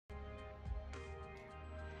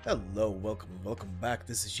Hello, welcome back.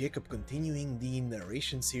 This is Jacob continuing the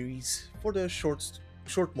narration series for the short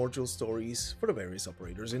module stories for the various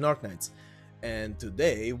operators in Arknights. And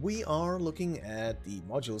today we are looking at the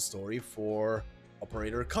module story for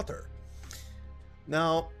Operator Cutter.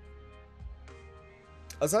 Now,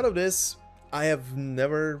 aside of this, I have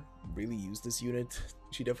never really used this unit.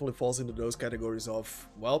 She definitely falls into those categories of,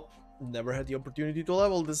 well, never had the opportunity to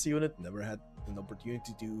level this unit, never had an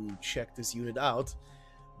opportunity to check this unit out.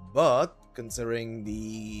 But considering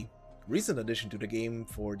the recent addition to the game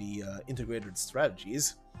for the integrated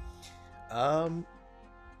strategies, I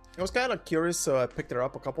was kind of curious, so I picked her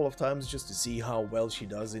up a couple of times just to see how well she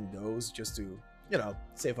does in those, just to,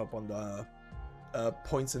 save up on the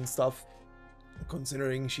points and stuff.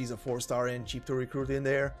 Considering she's a 4-star and cheap to recruit in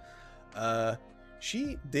there,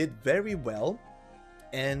 she did very well,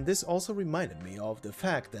 and this also reminded me of the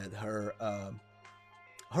fact that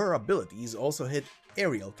her abilities also hit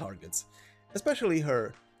aerial targets, especially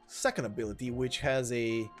her second ability, which has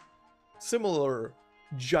a similar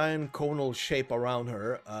giant conal shape around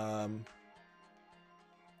her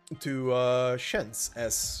to Shen's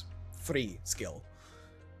S3 skill.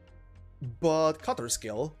 But Cutter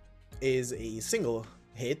skill is a single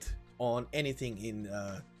hit on anything in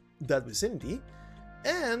that vicinity,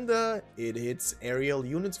 and it hits aerial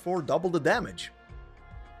units for double the damage.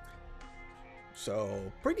 So,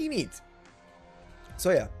 pretty neat. So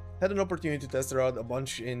yeah, had an opportunity to test her out a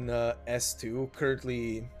bunch in S2,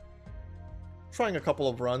 currently trying a couple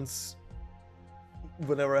of runs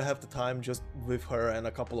whenever I have the time, just with her and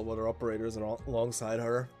a couple of other operators alongside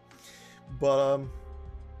her. But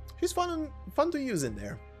she's fun to use in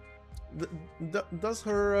there. Does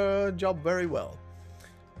her job very well,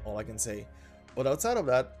 all I can say. But outside of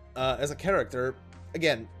that, as a character,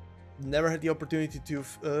 again, never had the opportunity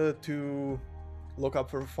to look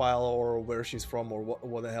up her file or where she's from or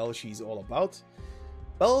what the hell she's all about.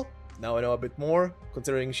 Well, now I know a bit more,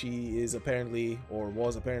 considering she is apparently, or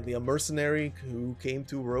was apparently, a mercenary who came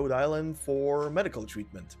to Rhode Island for medical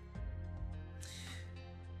treatment.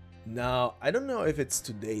 Now, I don't know if it's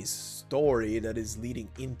today's story that is leading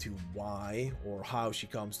into why or how she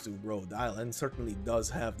comes to Rhode Island. Certainly does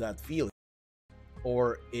have that feeling.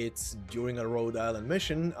 Or it's during a Rhode Island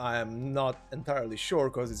mission. I am not entirely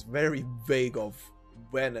sure because it's very vague of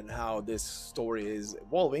when and how this story is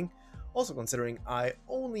evolving. Also considering I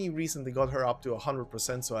only recently got her up to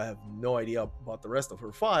 100%, so I have no idea about the rest of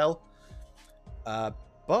her file.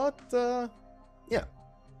 But yeah,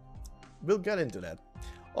 we'll get into that.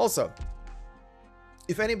 Also,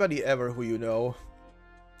 if anybody ever who you know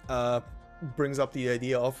brings up the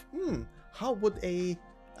idea of, how would a,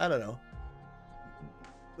 I don't know,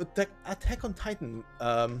 Attack on Titan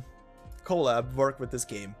collab work with this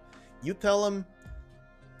game, you tell them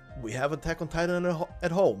we have Attack on Titan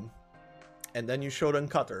at home, and then you show them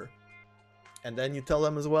Cutter, and then you tell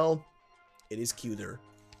them as well it is cuter.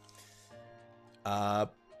 Well,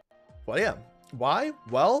 yeah, why?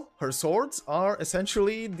 Well, her swords are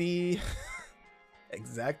essentially the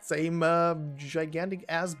exact same gigantic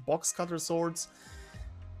ass box cutter swords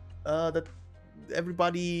that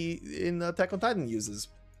everybody in Attack on Titan uses.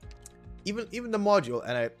 Even the module,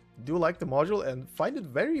 and I do like the module and find it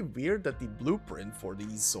very weird that the blueprint for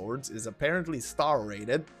these swords is apparently star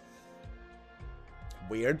rated.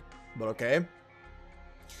 Weird, but okay.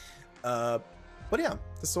 But yeah,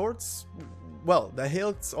 the swords, well, the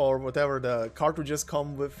hilts or whatever, the cartridges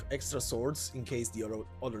come with extra swords in case the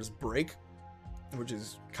others break, which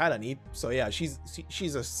is kind of neat. So yeah, she's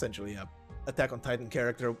essentially a Attack on Titan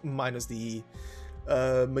character minus the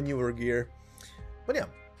maneuver gear. But yeah,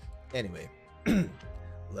 anyway,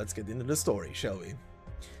 let's get into the story, shall we?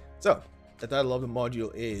 So, the title of the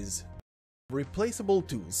module is Replaceable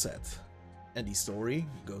Tool Set, and the story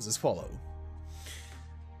goes as follows.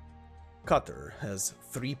 Cutter has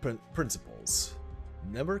 3 principles.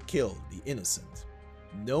 Never kill the innocent.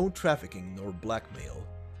 No trafficking nor blackmail.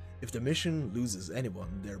 If the mission loses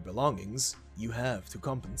anyone their belongings, you have to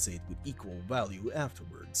compensate with equal value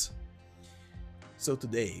afterwards. So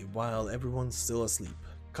today, while everyone's still asleep,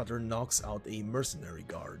 Cutter knocks out a mercenary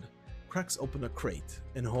guard, cracks open a crate,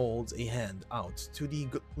 and holds a hand out to the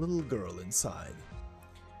little girl inside.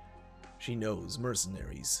 She knows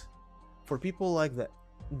mercenaries. For people like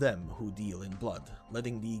them who deal in blood,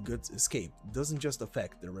 letting the goods escape doesn't just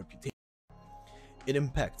affect their reputation, it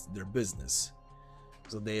impacts their business.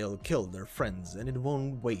 So they'll kill their friends and it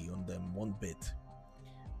won't weigh on them one bit.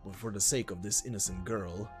 But for the sake of this innocent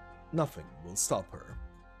girl, nothing will stop her.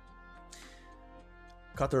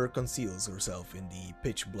 Cutter conceals herself in the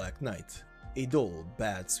pitch black night. A dull,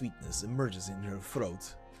 bad sweetness emerges in her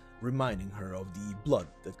throat, reminding her of the blood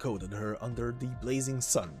that coated her under the blazing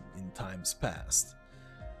sun in times past.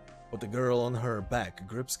 But the girl on her back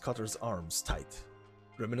grips Cutter's arms tight,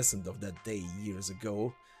 reminiscent of that day years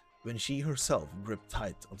ago when she herself gripped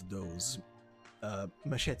tight onto those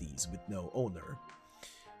machetes with no owner.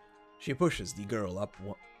 She pushes the girl up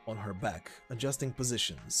on her back, adjusting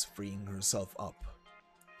positions, freeing herself up.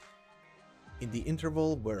 In the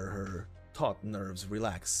interval where her taut nerves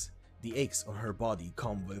relax, the aches on her body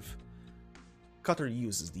come with. Cutter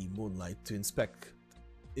uses the moonlight to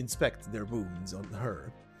inspect their wounds on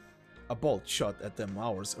her. A bolt shot at them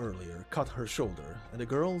hours earlier cut her shoulder and the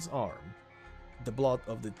girl's arm. The blood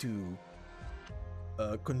of the two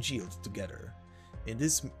congealed together. In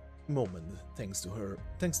this moment, thanks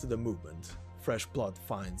to the movement, fresh blood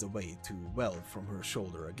finds a way to well from her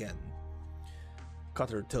shoulder again.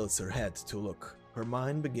 Cutter tilts her head to look, her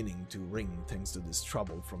mind beginning to ring thanks to this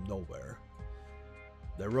trouble from nowhere.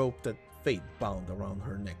 The rope that fate bound around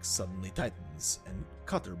her neck suddenly tightens, and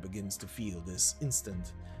Cutter begins to feel this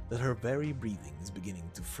instant that her very breathing is beginning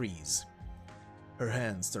to freeze. Her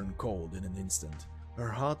hands turn cold in an instant, her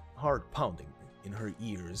heart pounding in her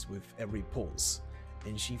ears with every pulse,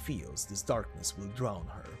 and she feels this darkness will drown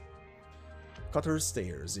her. Cutter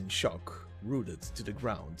stares in shock, rooted to the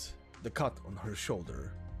ground, the cut on her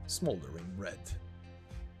shoulder smoldering red.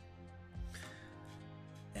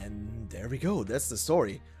 And there we go, that's the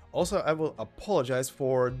story. Also, I will apologize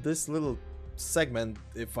for this little segment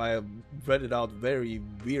if I read it out very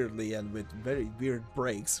weirdly and with very weird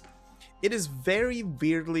breaks. It is very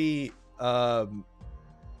weirdly worded,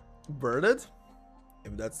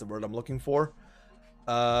 if that's the word I'm looking for.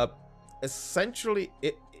 Essentially,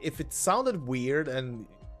 if it sounded weird and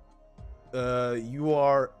you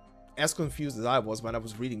are as confused as I was when I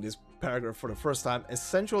was reading this paragraph for the first time,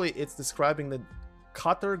 essentially it's describing that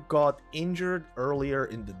Cutter got injured earlier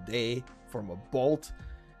in the day from a bolt,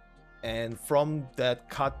 and from that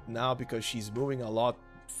cut now, because she's moving a lot,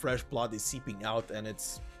 fresh blood is seeping out and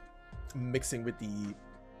it's mixing with the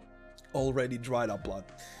already dried up blood.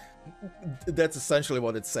 That's essentially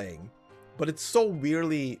what it's saying. But it's so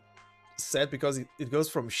weirdly said because it goes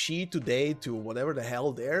from she to they to whatever the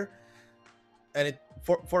hell there. And it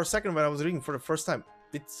for a second when I was reading for the first time,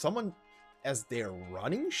 did someone, as they're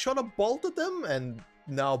running, shot a bolt at them and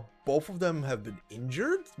now both of them have been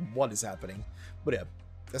injured? What is happening? But yeah,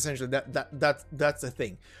 essentially that's the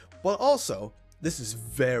thing. But also, this is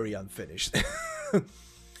very unfinished.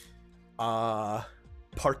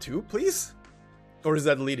 Part 2, please? Or is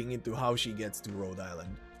that leading into how she gets to Rhode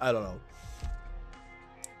Island? I don't know.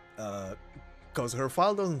 Because her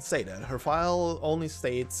file doesn't say that. Her file only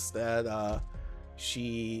states that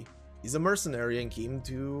she is a mercenary and came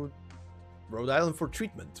to Rhode Island for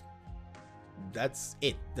treatment. That's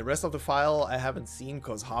it. The rest of the file I haven't seen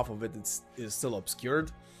because half of it is still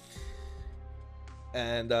obscured.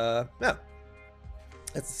 And yeah,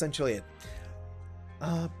 that's essentially it.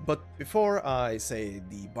 But before I say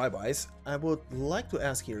the bye-byes, I would like to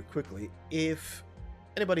ask here quickly if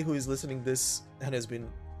anybody who is listening to this and has been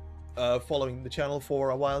following the channel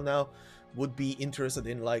for a while now would be interested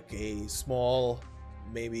in like a small,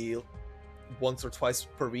 maybe once or twice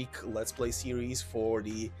per week Let's Play series for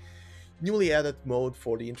the newly added mode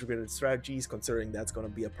for the integrated strategies, considering that's going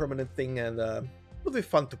to be a permanent thing, and it'll be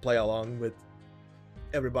fun to play along with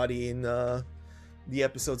everybody in the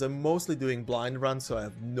episodes. I'm mostly doing blind runs, so I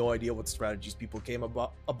have no idea what strategies people came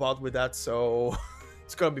about with that, so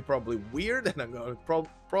it's going to be probably weird, and I'm going to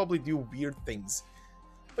probably do weird things.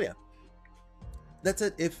 But yeah, that's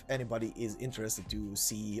it if anybody is interested to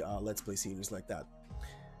see a Let's Play series like that.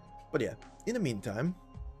 But yeah, in the meantime,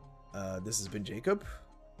 this has been Jacob.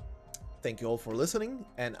 Thank you all for listening,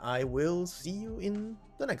 and I will see you in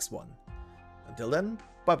the next one. Until then,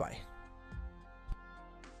 bye-bye.